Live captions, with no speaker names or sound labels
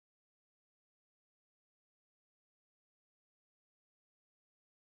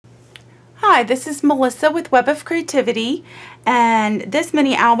Hi, this is Melissa with Web of Creativity, and this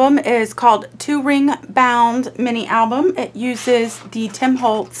mini album is called Two Ring Bound Mini Album. It uses the Tim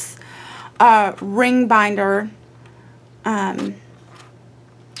Holtz ring binder for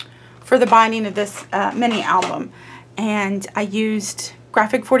the binding of this mini album, and I used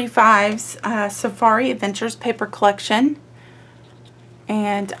Graphic 45's Safari Adventures paper collection,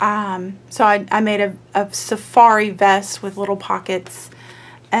 and so I made a safari vest with little pockets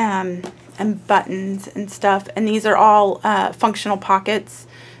and buttons and stuff, and these are all functional pockets,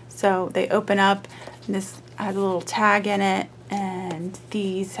 so they open up, and this has a little tag in it, and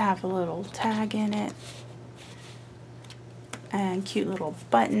these have a little tag in it, and cute little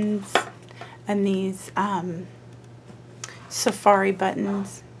buttons, and these safari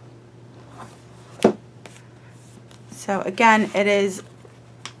buttons. So again, it is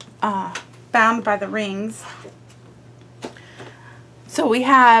bound by the rings. So we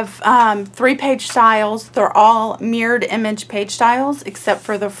have 3 page styles. They're all mirrored image page styles, except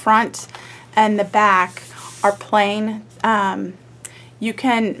for the front and the back are plain. You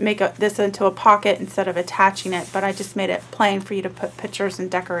can make this into a pocket instead of attaching it, but I just made it plain for you to put pictures and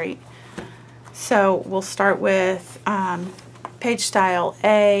decorate. So we'll start with page style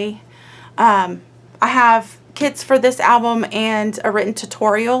A. I have kits for this album and a written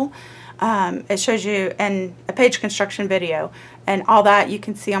tutorial. It shows you in a page construction video, and all that you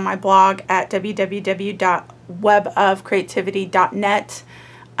can see on my blog at www.webofcreativity.net.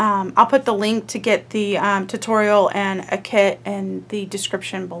 I'll put the link to get the tutorial and a kit in the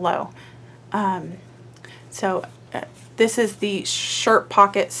description below. This is the shirt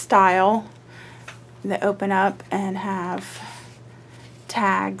pocket style that open up and have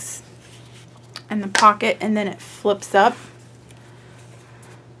tags in the pocket, and then it flips up.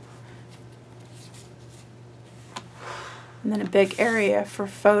 And then a big area for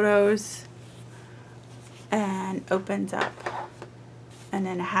photos, and opens up, and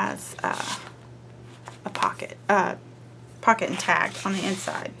then it has a pocket and tag on the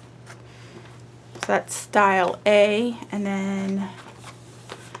inside. So that's style A. And then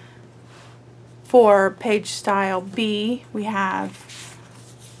for page style B, we have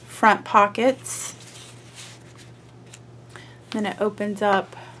front pockets, then it opens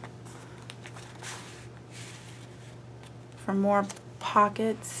up for more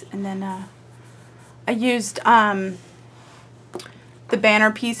pockets, and then I used the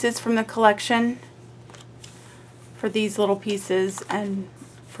banner pieces from the collection for these little pieces, and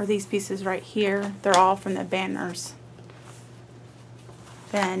for these pieces right here, they're all from the banners.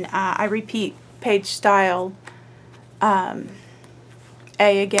 Then I repeat page style A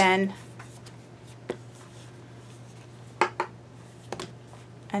again,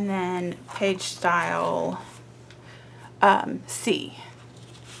 and then page style C.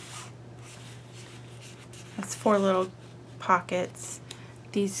 That's 4 little pockets.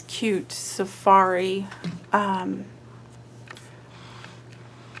 These cute safari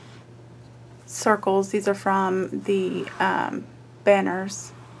circles. These are from the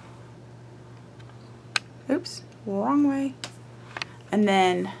banners. Oops, wrong way. And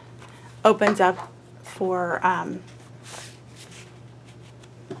then opens up for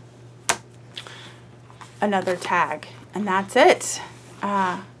another tag. And that's it.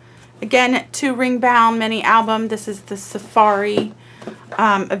 Again, 2 ring bound mini album. This is the Safari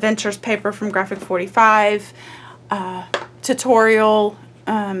Adventures paper from Graphic 45. Tutorial,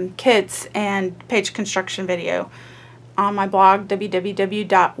 kits, and page construction video on my blog,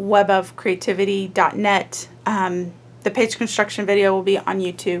 www.webofcreativity.net. The page construction video will be on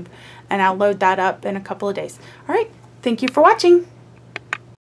YouTube, and I'll load that up in a couple of days. Alright, thank you for watching.